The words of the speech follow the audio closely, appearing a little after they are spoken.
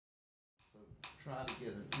try to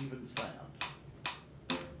get an even sound.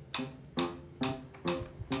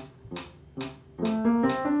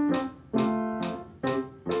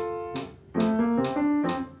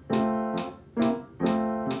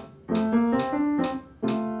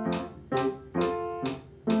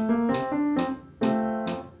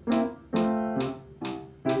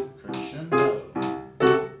 Crescendo.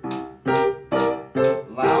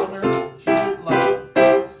 Louder, keep it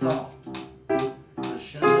low, soft.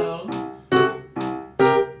 Crescendo.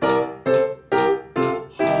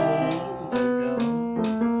 Hold, let it go.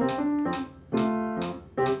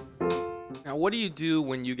 Now, what do you do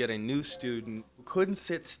when you get a new student who couldn't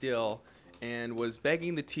sit still and was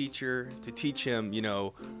begging the teacher to teach him,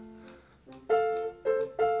 the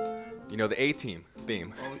A-Team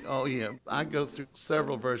theme? Oh yeah, I go through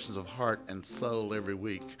several versions of Heart and Soul every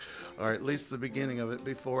week, or at least the beginning of it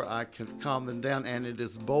before I can calm them down, and it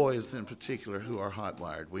is boys in particular who are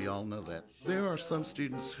hot-wired. We all know that. There are some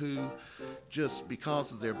students who, just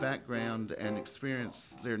because of their background and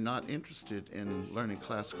experience, they're not interested in learning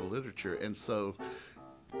classical literature, and so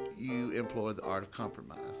you employ the art of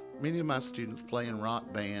compromise. Many of my students play in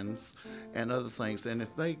rock bands and other things, and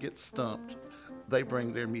if they get stumped, they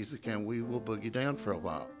bring their music and we will boogie down for a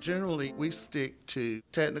while. Generally, we stick to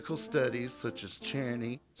technical studies such as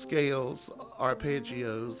Czerny, scales,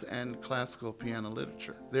 arpeggios, and classical piano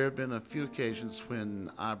literature. There have been a few occasions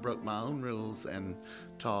when I broke my own rules and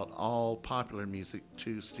taught all popular music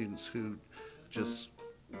to students who just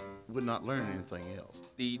would not learn anything else.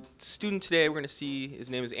 The student today we're going to see, his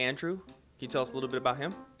name is Andrew. Can you tell us a little bit about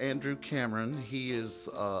him? Andrew Cameron, he is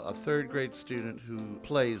a third grade student who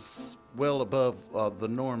plays well above the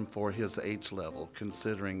norm for his age level.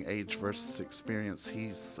 Considering age versus experience,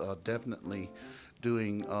 he's definitely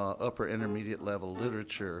doing upper intermediate level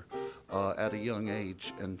literature at a young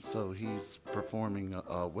age, and so he's performing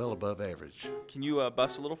well above average. Can you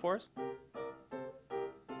bust a little for us?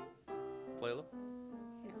 Play a little?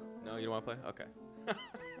 No, you don't want to play? Okay.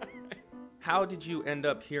 How did you end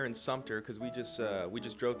up here in Sumter? Because we just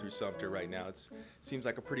drove through Sumter right now. It seems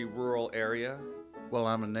like a pretty rural area. Well,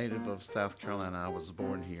 I'm a native of South Carolina. I was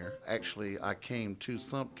born here. Actually, I came to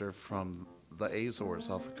Sumter from the Azores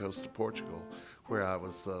off the coast of Portugal, where I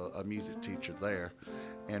was a music teacher there,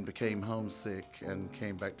 and became homesick and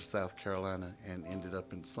came back to South Carolina and ended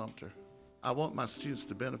up in Sumter. I want my students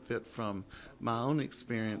to benefit from my own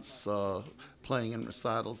experience playing in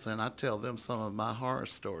recitals, and I tell them some of my horror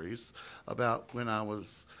stories about when I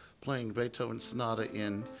was playing Beethoven's sonata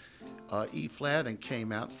in E flat and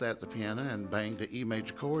came out, sat at the piano and banged the E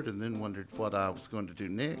major chord, and then wondered what I was going to do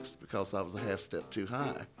next because I was a half step too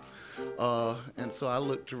high. And so I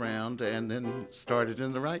looked around and then started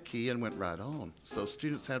in the right key and went right on. So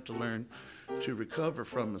students have to learn to recover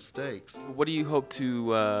from mistakes. What do you hope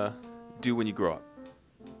to do when you grow up?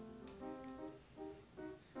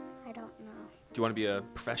 I don't know. Do you want to be a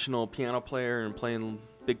professional piano player and play in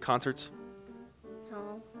big concerts?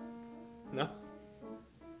 No. No?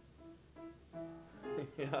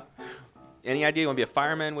 Yeah. Any idea? You want to be a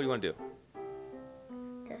fireman? What do you want to do?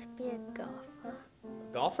 Just be a golfer.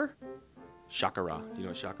 Golfer? Shakara. Do you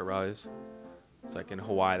know what shakara is? It's like in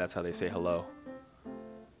Hawaii, that's how they say hello.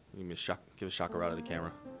 Give a shakara to the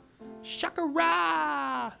camera.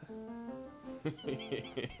 Shakara!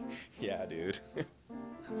 Yeah, dude.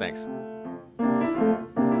 Thanks.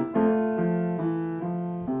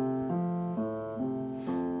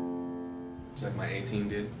 Check my A-Team,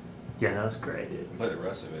 dude. Yeah, that was great, dude. Play the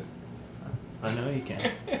rest of it. I know you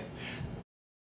can.